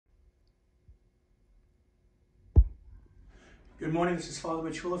Good morning, this is Father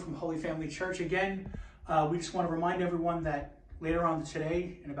Miccuilla from Holy Family Church again. We just want to remind everyone that later on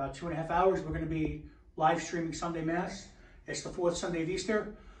today, in about 2.5 hours, we're going to be live streaming Sunday Mass. It's the fourth Sunday of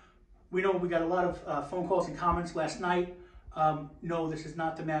Easter. We know we got a lot of phone calls and comments last night. No, this is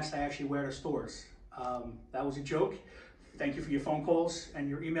not the Mass I actually wear to stores. That was a joke. Thank you for your phone calls and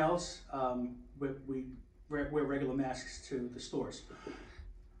your emails. We wear regular masks to the stores.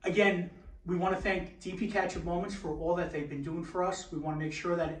 Again, we want to thank DP Catch-Up Moments for all that they've been doing for us. We want to make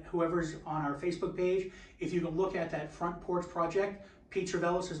sure that whoever's on our Facebook page, if you can look at that front porch project, Pete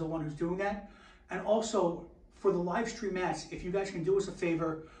Trevellis is the one who's doing that. And also, for the live stream Mass, if you guys can do us a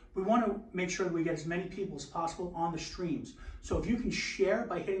favor, we want to make sure that we get as many people as possible on the streams. So if you can share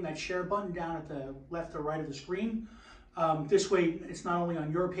by hitting that share button down at the left or right of the screen, this way it's not only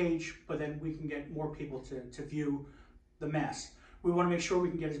on your page, but then we can get more people to view the Mass. We want to make sure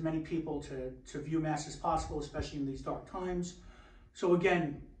we can get as many people to view Mass as possible, especially in these dark times. So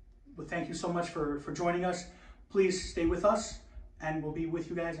again, thank you so much for joining us. Please stay with us, and we'll be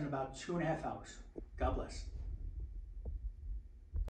with you guys in about 2.5 hours. God bless.